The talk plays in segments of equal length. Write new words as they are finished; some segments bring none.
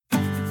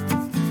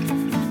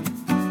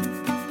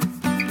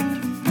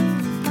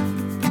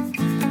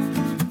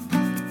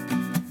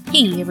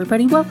Hey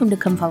everybody, welcome to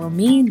Come Follow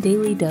Me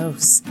Daily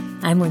Dose.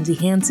 I'm Lindsay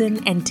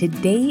Hansen, and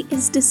today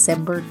is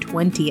December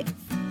 20th.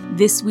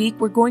 This week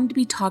we're going to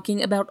be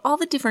talking about all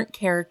the different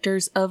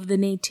characters of the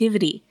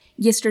Nativity.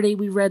 Yesterday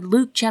we read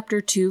Luke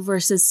chapter 2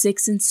 verses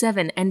 6 and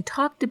 7 and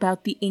talked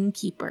about the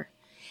innkeeper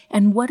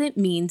and what it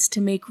means to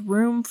make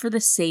room for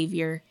the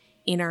Savior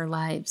in our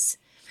lives.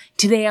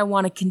 Today I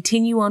want to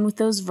continue on with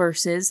those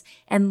verses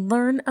and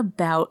learn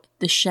about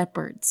the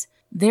shepherds,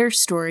 their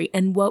story,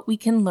 and what we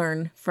can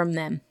learn from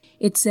them.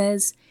 It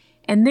says,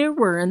 "And there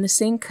were in the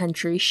same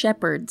country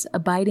shepherds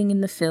abiding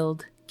in the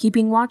field,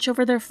 keeping watch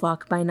over their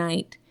flock by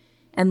night.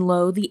 And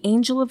lo, the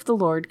angel of the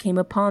Lord came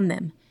upon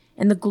them,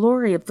 and the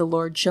glory of the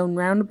Lord shone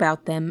round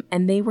about them,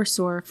 and they were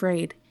sore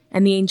afraid.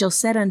 And the angel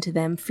said unto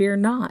them, Fear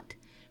not,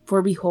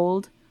 for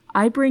behold,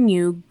 I bring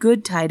you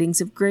good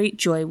tidings of great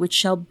joy, which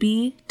shall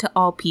be to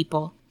all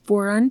people.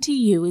 For unto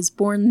you is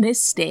born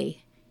this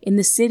day in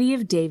the city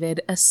of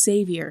David a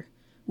Savior,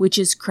 which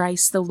is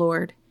Christ the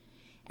Lord.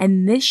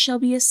 And this shall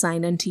be a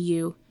sign unto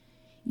you.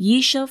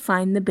 Ye shall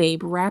find the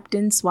babe wrapped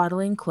in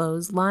swaddling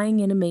clothes, lying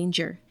in a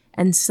manger.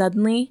 And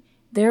suddenly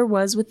there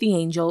was with the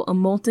angel a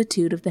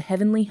multitude of the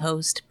heavenly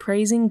host,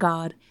 praising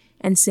God,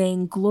 and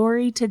saying,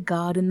 Glory to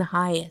God in the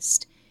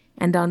highest,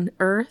 and on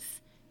earth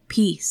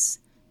peace,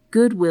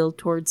 goodwill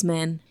towards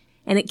men.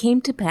 And it came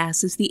to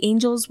pass, as the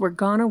angels were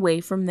gone away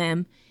from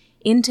them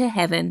into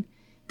heaven,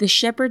 the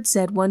shepherds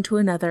said one to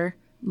another,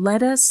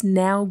 Let us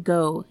now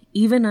go,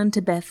 even unto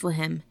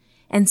Bethlehem,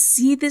 and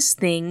see this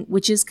thing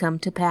which is come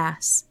to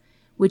pass,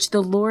 which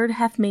the Lord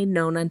hath made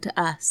known unto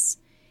us.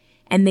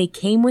 And they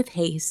came with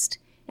haste,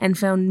 and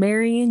found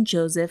Mary and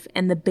Joseph,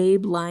 and the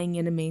babe lying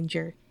in a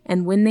manger.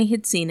 And when they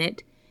had seen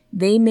it,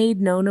 they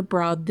made known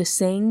abroad the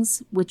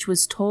sayings which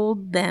was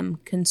told them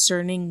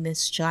concerning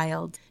this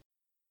child."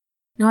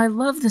 Now I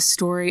love the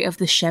story of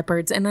the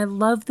shepherds, and I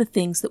love the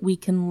things that we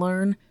can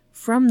learn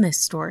from this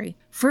story.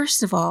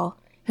 First of all,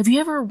 have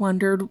you ever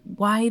wondered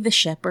why the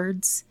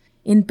shepherds?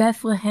 In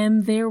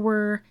Bethlehem, there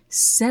were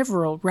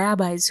several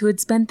rabbis who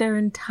had spent their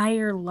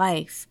entire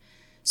life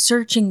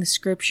searching the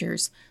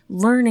scriptures,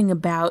 learning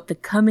about the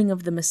coming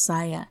of the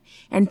Messiah,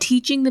 and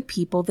teaching the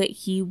people that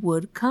he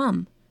would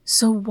come.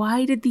 So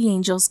why did the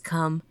angels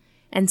come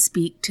and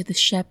speak to the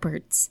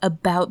shepherds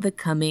about the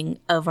coming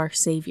of our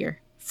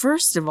Savior?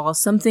 First of all,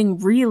 something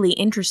really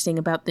interesting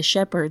about the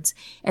shepherds.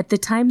 At the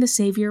time the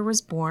Savior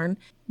was born,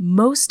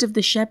 most of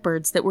the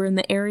shepherds that were in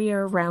the area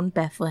around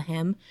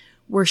Bethlehem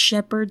were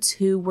shepherds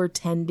who were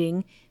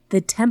tending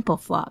the temple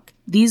flock.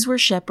 These were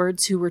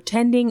shepherds who were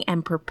tending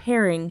and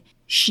preparing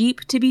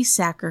sheep to be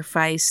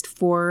sacrificed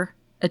for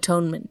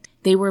atonement.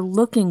 They were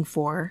looking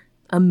for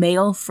a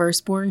male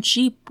firstborn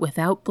sheep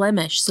without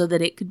blemish so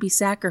that it could be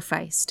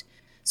sacrificed.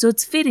 So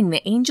it's fitting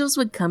the angels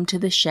would come to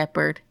the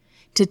shepherd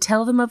to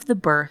tell them of the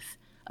birth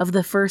of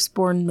the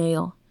firstborn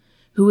male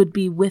who would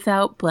be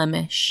without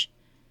blemish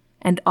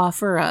and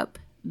offer up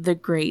the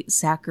great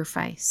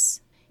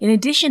sacrifice. In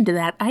addition to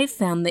that, I've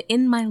found that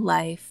in my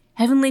life,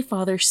 Heavenly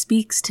Father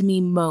speaks to me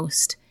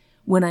most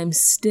when I'm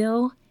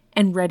still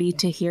and ready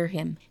to hear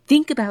him.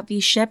 Think about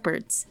these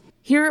shepherds.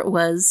 Here it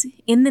was,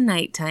 in the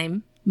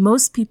nighttime,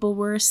 most people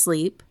were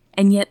asleep,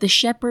 and yet the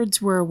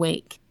shepherds were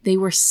awake. They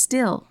were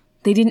still.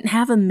 They didn't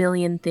have a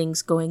million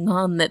things going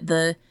on that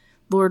the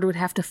Lord would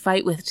have to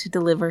fight with to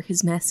deliver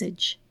his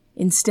message.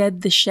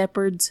 Instead, the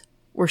shepherds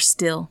were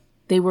still.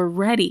 They were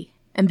ready,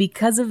 and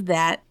because of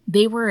that,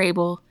 they were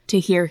able to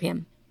hear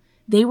him.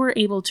 They were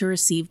able to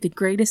receive the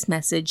greatest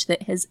message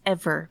that has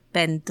ever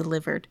been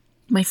delivered.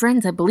 My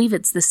friends, I believe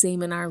it's the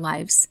same in our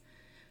lives.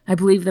 I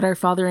believe that our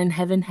Father in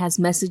heaven has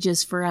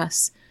messages for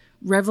us,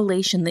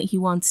 revelation that he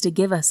wants to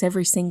give us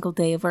every single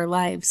day of our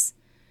lives.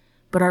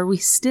 But are we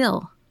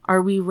still?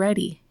 Are we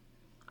ready?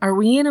 Are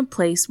we in a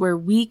place where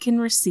we can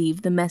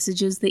receive the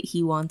messages that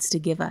he wants to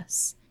give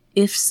us?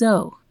 If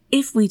so,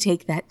 if we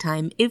take that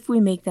time, if we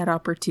make that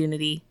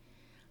opportunity,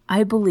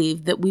 I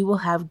believe that we will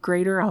have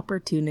greater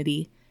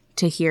opportunity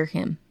to hear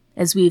him,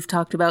 as we've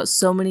talked about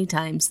so many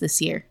times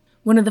this year.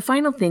 One of the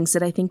final things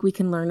that I think we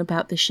can learn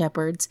about the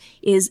shepherds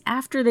is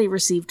after they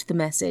received the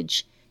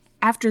message,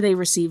 after they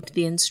received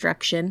the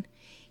instruction,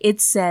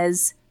 it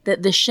says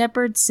that the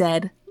shepherds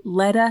said,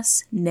 Let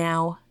us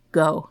now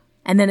go.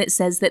 And then it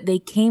says that they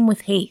came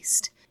with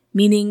haste,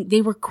 meaning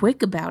they were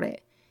quick about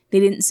it. They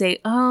didn't say,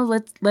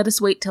 let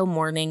us wait till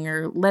morning,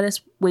 or let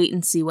us wait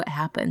and see what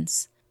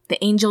happens.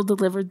 The angel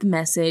delivered the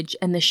message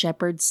and the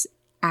shepherds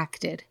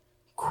acted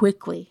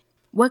quickly.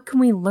 What can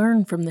we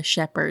learn from the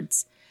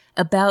shepherds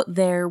about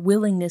their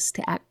willingness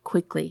to act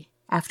quickly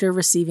after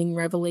receiving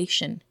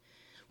revelation?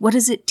 What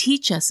does it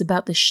teach us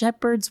about the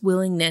shepherds'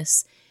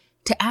 willingness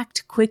to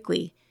act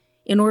quickly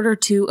in order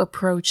to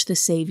approach the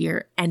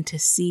Savior and to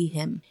see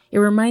him? It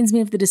reminds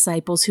me of the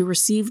disciples who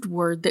received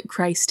word that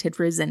Christ had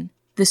risen.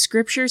 The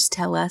scriptures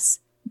tell us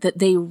that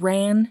they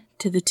ran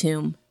to the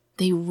tomb.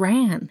 They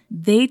ran.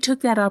 They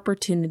took that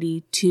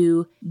opportunity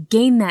to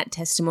gain that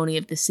testimony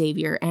of the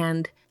Savior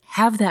and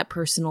have that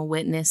personal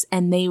witness,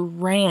 and they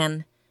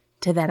ran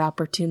to that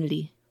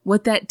opportunity.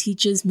 What that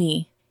teaches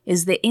me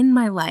is that in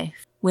my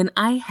life, when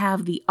I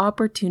have the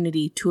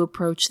opportunity to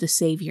approach the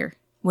Savior,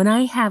 when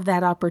I have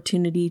that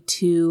opportunity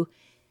to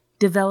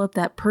develop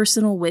that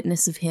personal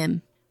witness of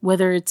Him,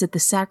 whether it's at the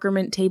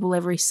sacrament table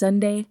every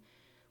Sunday,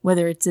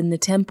 whether it's in the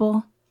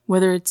temple,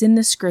 whether it's in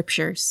the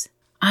scriptures,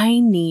 I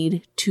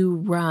need to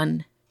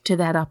run to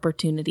that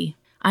opportunity.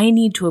 I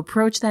need to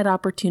approach that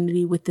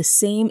opportunity with the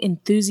same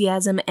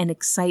enthusiasm and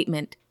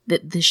excitement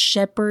that the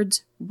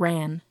shepherds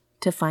ran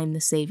to find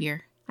the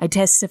Savior. I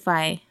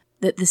testify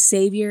that the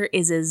Savior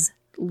is as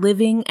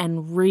living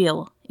and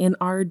real in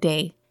our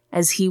day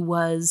as He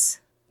was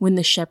when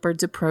the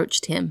shepherds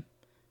approached Him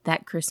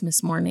that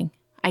Christmas morning.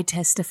 I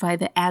testify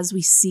that as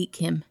we seek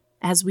Him,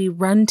 as we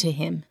run to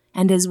Him,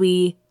 and as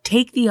we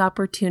take the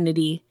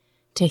opportunity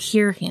to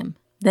hear Him,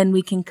 then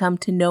we can come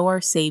to know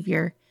our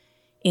Savior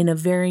in a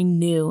very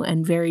new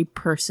and very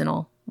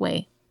personal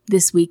way.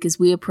 This week, as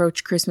we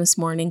approach Christmas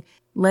morning,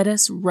 let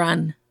us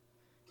run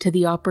to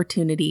the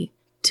opportunity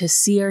to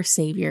see our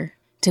Savior,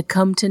 to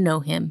come to know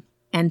Him,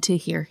 and to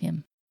hear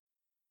Him.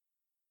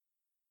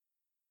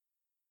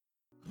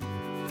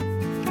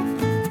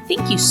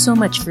 Thank you so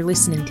much for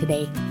listening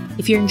today.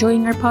 If you're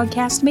enjoying our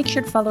podcast, make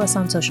sure to follow us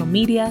on social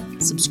media,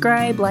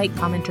 subscribe, like,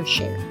 comment, or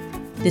share.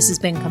 This has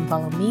been Come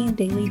Follow Me,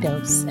 Daily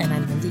Dose, and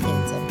I'm Lindsay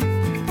Hansen.